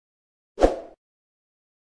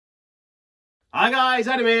Hi guys,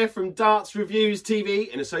 Adam here from Darts Reviews TV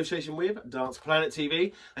in association with Darts Planet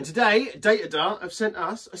TV. And today, Datadart have sent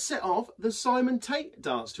us a set of the Simon Tate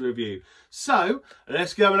darts to review. So,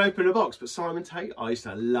 let's go and open the box. But Simon Tate, I used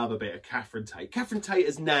to love a bit of Catherine Tate. Catherine Tate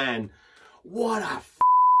as Nan. What a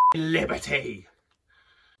liberty.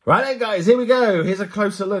 Right then guys, here we go. Here's a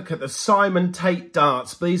closer look at the Simon Tate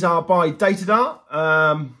darts. These are by Datadart.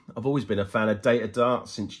 I've always been a fan of Datadart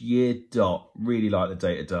since year dot. Really like the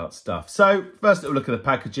Datadart stuff. So first little look at the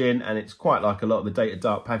packaging, and it's quite like a lot of the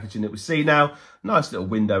Datadart packaging that we see now. Nice little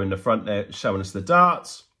window in the front there showing us the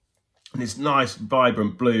darts. And this nice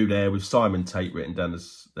vibrant blue there with Simon Tate written down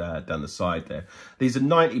the side there. These are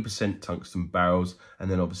 90% tungsten barrels, and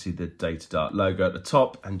then obviously the Datadart logo at the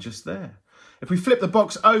top and just there. If we flip the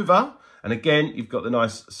box over, and again, you've got the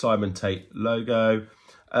nice Simon Tate logo.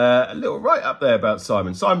 A little write up there about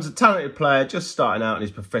Simon. Simon's a talented player just starting out in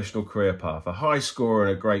his professional career path. A high scorer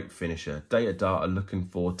and a great finisher. Datadart are looking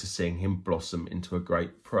forward to seeing him blossom into a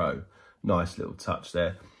great pro. Nice little touch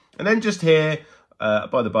there. And then just here,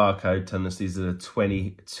 by the barcode, telling us these are the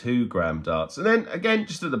 22-gram darts. And then again,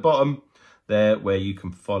 just at the bottom there, where you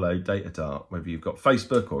can follow Datadart, whether you've got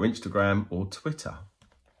Facebook or Instagram or Twitter.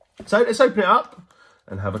 So let's open it up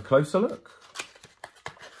and have a closer look,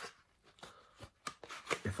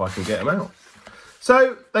 if I can get them out.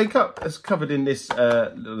 So it's covered in this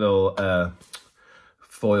little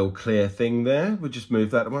foil clear thing there. We'll just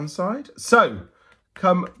move that to one side. So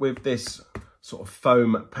come with this sort of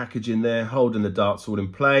foam packaging there, holding the darts all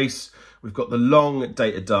in place. We've got the long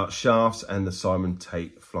Datadart shafts and the Simon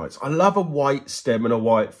Tate flights. I love a white stem and a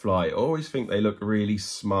white flight. I always think they look really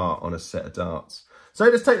smart on a set of darts. So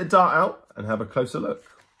let's take the dart out and have a closer look.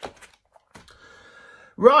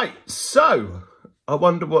 Right, so I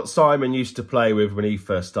wonder what Simon used to play with when he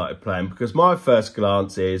first started playing, because my first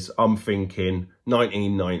glance is, I'm thinking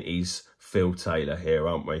 1990s Phil Taylor here,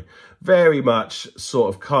 aren't we? Very much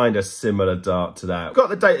sort of kind of similar dart to that. We've got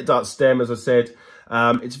the Datadart stem, as I said.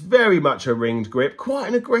 It's very much a ringed grip, quite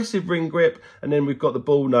an aggressive ring grip. And then we've got the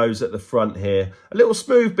bull nose at the front here. A little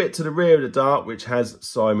smooth bit to the rear of the dart, which has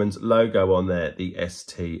Simon's logo on there, the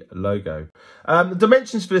ST logo. The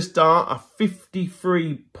dimensions for this dart are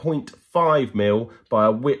 53.5 mil by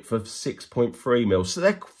a width of 6.3 mil. So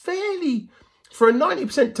they're fairly, for a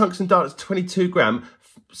 90% tungsten dart, it's 22 gram,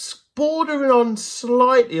 bordering on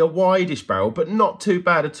slightly a wideish barrel, but not too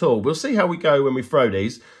bad at all. We'll see how we go when we throw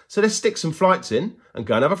these. So let's stick some flights in and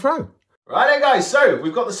go and have a throw. Right then guys, so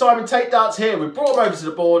we've got the Simon Tate darts here. We've brought them over to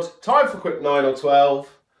the board. Time for a quick 9 or 12.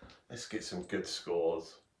 Let's get some good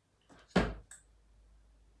scores.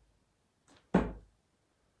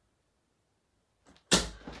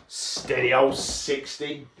 Steady old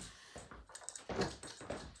 60.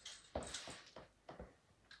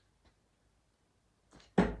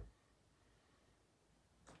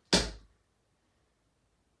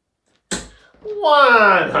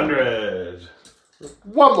 $100.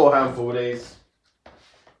 One more handful of these.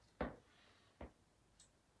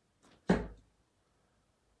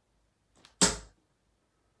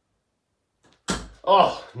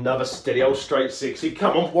 Oh, another steady old straight 60.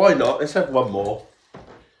 Come on, why not? Let's have one more.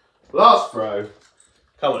 Last throw.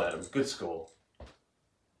 Come on, Adam. Good score.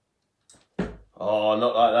 Oh,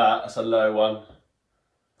 not like that. That's a low one.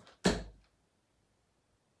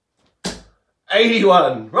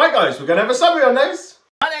 81. Right guys, we're going to have a summary on those.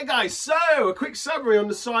 Right there guys, so a quick summary on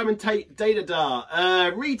the Simon Tate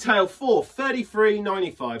Datadart. Retail for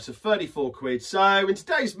 $33.95, so 34 quid. So in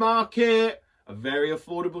today's market, a very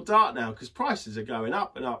affordable dart now, because prices are going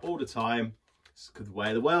up and up all the time. It's the way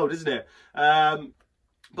of the world, isn't it?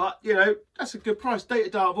 But, you know, that's a good price.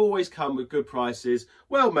 Datadart have always come with good prices.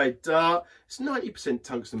 Well-made dart. It's 90%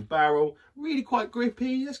 tungsten barrel. Really quite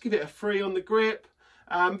grippy. Let's give it a 3 on the grip.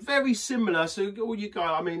 Very similar, so all you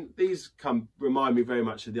guys, I mean, these remind me very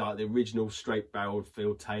much of the original straight-barreled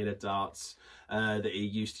Phil Taylor darts that he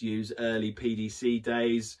used to use early PDC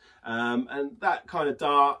days. And that kind of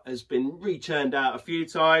dart has been re-churned out a few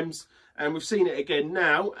times, and we've seen it again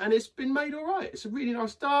now, and it's been made all right. It's a really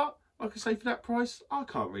nice dart. Like I say, for that price, I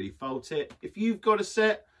can't really fault it. If you've got a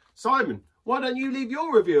set, Simon, why don't you leave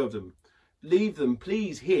your review of them? Leave them,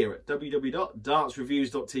 please, here at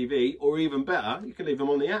www.dartsreviews.tv, or even better, you can leave them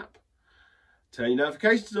on the app. Turn your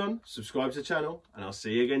notifications on, subscribe to the channel, and I'll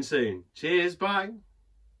see you again soon. Cheers, bye.